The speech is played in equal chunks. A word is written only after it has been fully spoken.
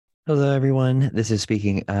Hello, everyone. This is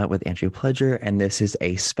Speaking with Andrew Pledger, and this is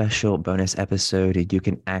a special bonus episode you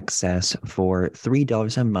can access for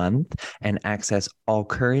 $3 a month and access all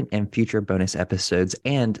current and future bonus episodes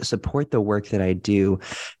and support the work that I do.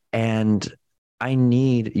 And I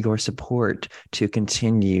need your support to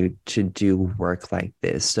continue to do work like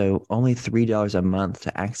this. So only $3 a month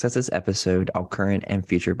to access this episode, all current and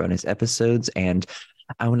future bonus episodes. And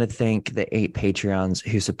I want to thank the 8 Patreons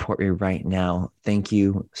who support me right now. Thank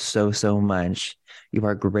you so, so much. You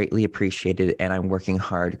are greatly appreciated, and I'm working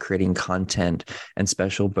hard creating content and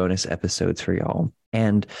special bonus episodes for y'all.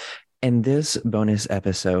 And in this bonus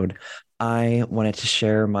episode, I wanted to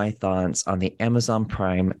share my thoughts on the Amazon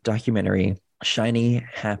Prime documentary, Shiny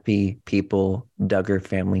Happy People Duggar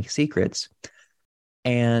Family Secrets.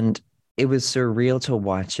 And it was surreal to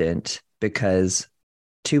watch it because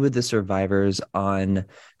two of the survivors on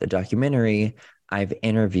the documentary I've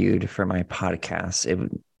interviewed for my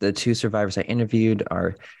podcast. The two survivors I interviewed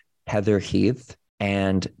are Heather Heath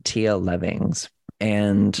and Tia Levings.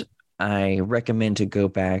 And I recommend to go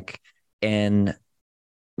back in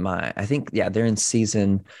they're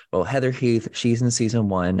in Heather Heath, she's in season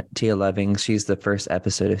 1. Tia Levings, she's the first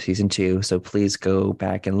episode of season 2. So please go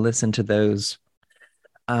back and listen to those.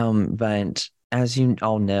 But as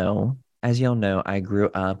y'all know, I grew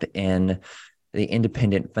up in the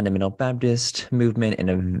independent fundamental Baptist movement in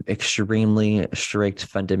an extremely strict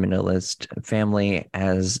fundamentalist family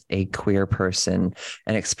as a queer person,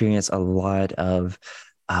 and experienced a lot of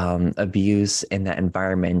abuse in that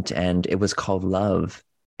environment. And it was called love,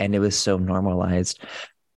 and it was so normalized.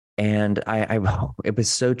 And it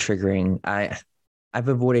was so triggering. I've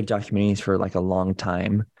avoided documentaries for like a long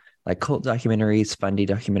time, like cult documentaries, fundy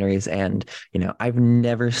documentaries. And, I've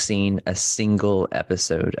never seen a single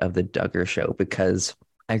episode of The Duggar Show because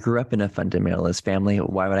I grew up in a fundamentalist family.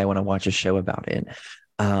 Why would I want to watch a show about it?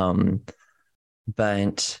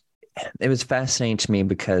 But it was fascinating to me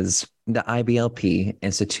because the IBLP,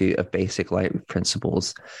 Institute of Basic Life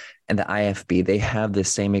Principles, and the IFB, they have the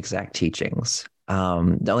same exact teachings.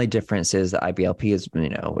 The only difference is the IBLP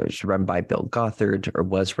was run by Bill Gothard, or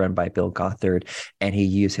was run by Bill Gothard, and he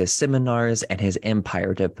used his seminars and his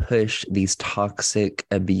empire to push these toxic,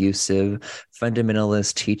 abusive,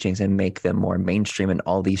 fundamentalist teachings and make them more mainstream in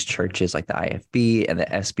all these churches like the IFB and the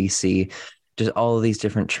SBC, just all of these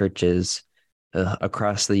different churches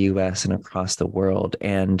across the US and across the world.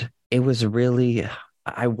 And it was really,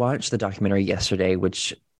 I watched the documentary yesterday,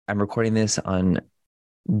 which I'm recording this on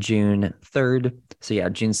June 3rd. So yeah,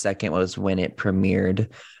 June 2nd was when it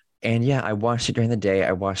premiered. And yeah, I watched it during the day.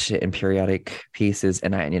 I watched it in periodic pieces,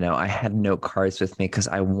 and I had note cards with me because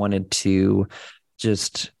I wanted to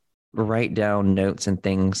just write down notes and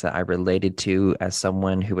things that I related to as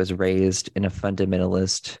someone who was raised in a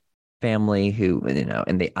fundamentalist family who,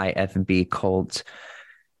 in the IFB cult.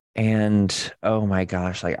 And oh my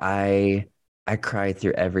gosh, like I cried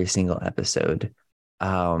through every single episode.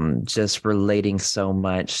 Just relating so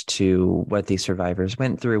much to what these survivors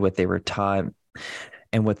went through, what they were taught,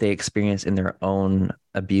 and what they experienced in their own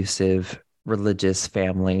abusive religious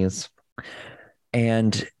families.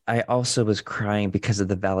 And I also was crying because of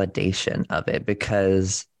the validation of it,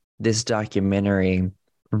 because this documentary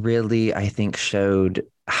really, I think, showed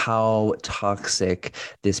how toxic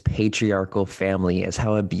this patriarchal family is,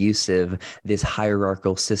 how abusive this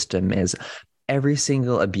hierarchical system is. Every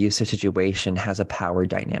single abusive situation has a power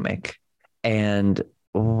dynamic. And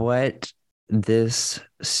what this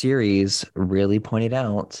series really pointed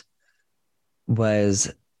out was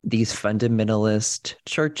these fundamentalist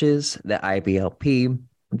churches, the IBLP,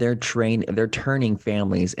 they're turning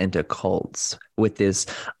families into cults with this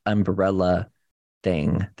umbrella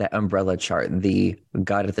thing, that umbrella chart, the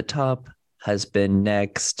God at the top, husband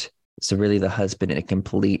next. So really the husband in a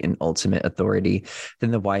complete and ultimate authority, then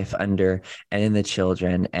the wife under, and then the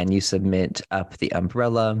children, and you submit up the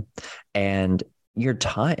umbrella. And you're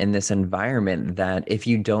taught in this environment that if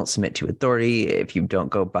you don't submit to authority, if you don't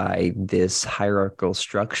go by this hierarchical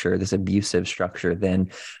structure, this abusive structure, then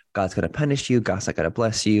God's going to punish you. God's not going to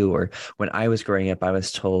bless you. Or when I was growing up, I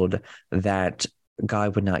was told that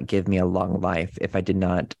God would not give me a long life if I did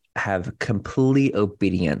not have complete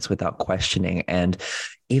obedience without questioning. And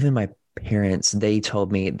even my parents, they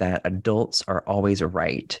told me that adults are always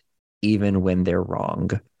right, even when they're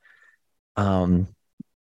wrong. And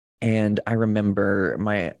I remember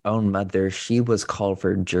my own mother, she was called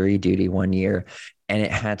for jury duty one year, and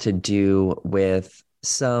it had to do with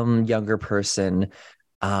some younger person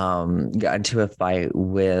got into a fight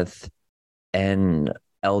with an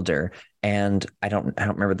elder. And I don't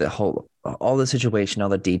remember all the situation, all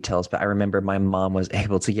the details, but I remember my mom was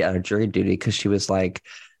able to get out of jury duty because she was like,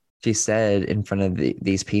 she said in front of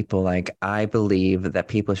these people, like, I believe that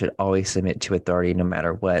people should always submit to authority no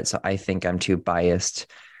matter what. So I think I'm too biased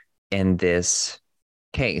in this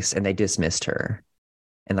case. And they dismissed her.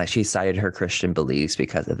 And like she cited her Christian beliefs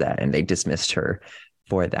because of that. And they dismissed her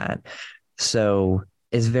for that. So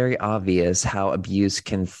it's very obvious how abuse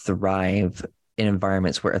can thrive in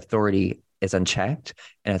environments where authority is unchecked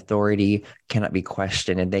and authority cannot be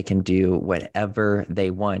questioned, and they can do whatever they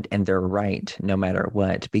want and they're right no matter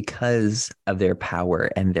what because of their power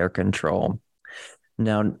and their control.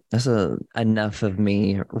 Now, that's enough of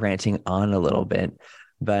me ranting on a little bit,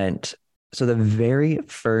 but so the very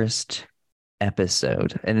first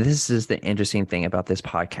episode, and this is the interesting thing about this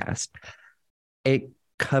podcast, it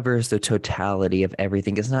covers the totality of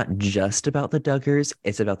everything. It's not just about the Duggars,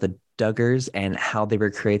 it's about the Duggars and how they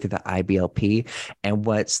were created through the IBLP and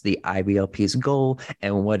what's the IBLP's goal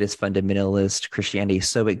and what is fundamentalist Christianity.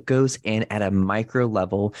 So it goes in at a micro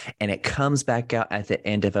level and it comes back out at the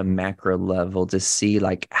end of a macro level to see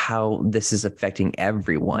like how this is affecting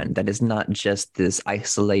everyone. That is not just this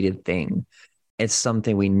isolated thing. It's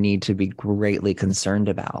something we need to be greatly concerned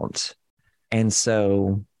about. And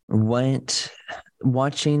so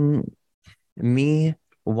watching the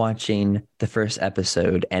first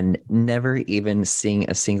episode and never even seeing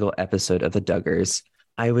a single episode of the Duggars,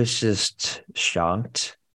 I was just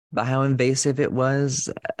shocked by how invasive it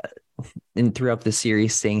was. And throughout the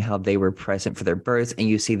series, seeing how they were present for their births, and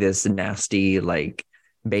you see this nasty like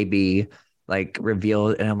baby like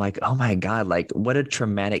revealed, and I'm like, oh my God, like what a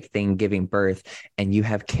traumatic thing giving birth, and you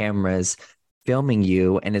have cameras filming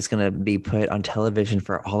you, and it's going to be put on television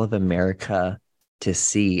for all of America to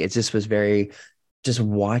see. It just was just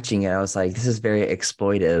watching it, I was like, this is very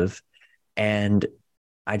exploitive. And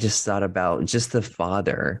I just thought about just the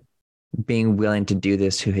father being willing to do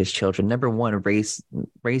this to his children. Number one, raise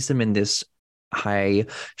them in this high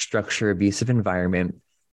structure, abusive environment,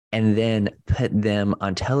 and then put them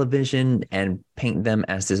on television and paint them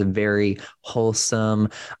as this very wholesome,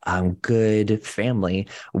 good family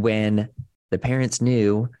when the parents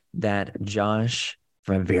knew that Josh,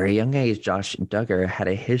 from a very young age, Josh Duggar had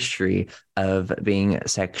a history of being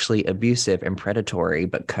sexually abusive and predatory,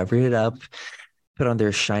 but covered it up, put on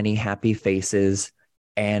their shiny, happy faces,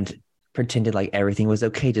 and pretended like everything was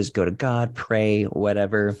okay. Just go to God, pray,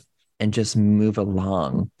 whatever, and just move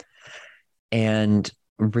along. And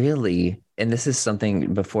really, and this is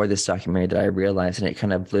something before this documentary that I realized, and it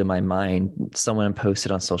kind of blew my mind. Someone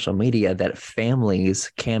posted on social media that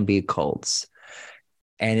families can be cults.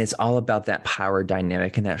 And it's all about that power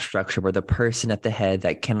dynamic and that structure where the person at the head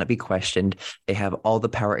that cannot be questioned, they have all the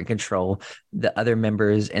power and control. The other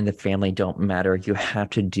members in the family don't matter. You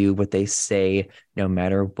have to do what they say no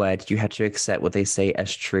matter what. You have to accept what they say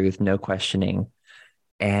as truth, no questioning.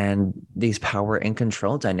 And these power and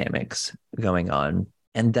control dynamics going on.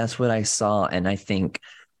 And that's what I saw. And I think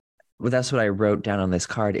that's what I wrote down on this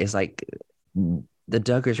card is like the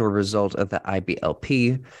Duggars were a result of the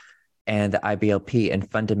IBLP, and the IBLP and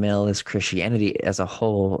fundamentalist Christianity as a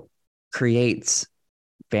whole creates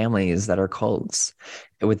families that are cults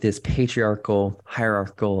with this patriarchal,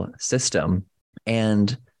 hierarchical system.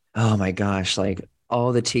 And oh my gosh, like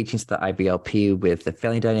all the teachings of the IBLP with the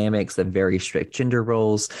family dynamics, the very strict gender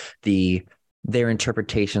roles, their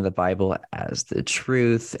interpretation of the Bible as the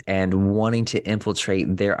truth, and wanting to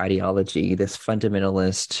infiltrate their ideology, this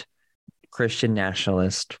fundamentalist Christian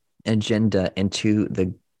nationalist agenda into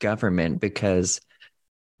the government because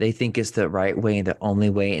they think it's the right way and the only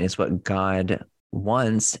way, and it's what God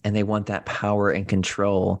wants, and they want that power and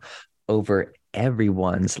control over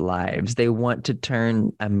everyone's lives. They want to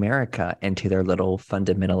turn America into their little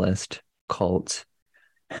fundamentalist cult.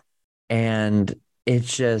 And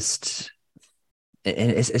it was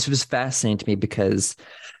fascinating to me because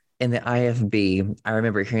in the IFB, I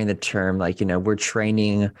remember hearing the term like, we're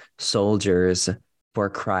training soldiers for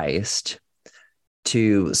Christ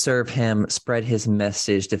to serve him, spread his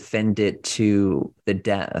message, defend it to the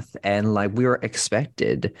death. And like we were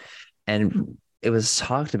expected. And it was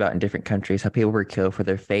talked about in different countries how people were killed for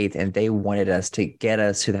their faith. And they wanted us to get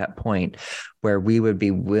us to that point where we would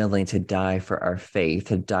be willing to die for our faith,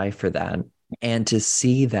 to die for that. And to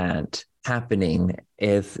see that happening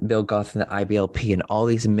if Bill Goth and the IBLP and all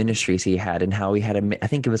these ministries he had, and how he had I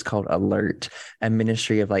think it was called Alert, a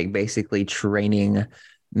ministry of like basically training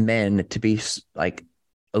men to be like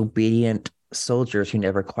obedient soldiers who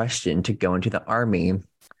never questioned, to go into the army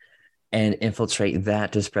and infiltrate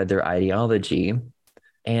that to spread their ideology.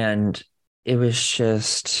 And it was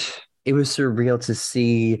surreal to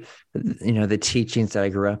see, the teachings that I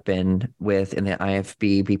grew up in the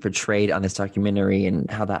IFB be portrayed on this documentary, and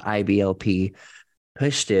how the IBLP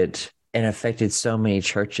pushed it and affected so many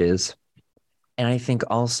churches. And I think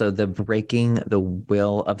also the breaking the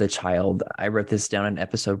will of the child. I wrote this down in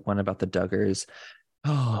episode 1 about the Duggars.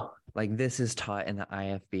 Oh, like this is taught in the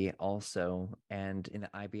IFB also and in the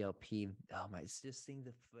IBLP. Oh my, it's just seeing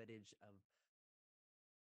the footage of.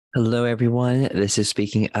 Hello, everyone. This is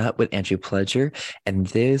Speaking Up with Andrew Pledger, and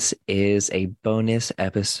this is a bonus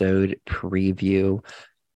episode preview.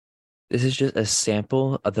 This is just a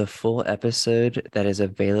sample of the full episode that is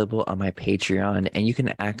available on my Patreon, and you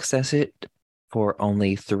can access it for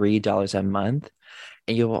only $3 a month.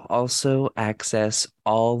 And you will also access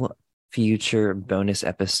all future bonus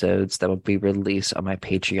episodes that will be released on my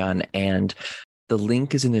Patreon. And the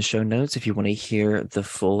link is in the show notes if you want to hear the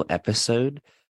full episode.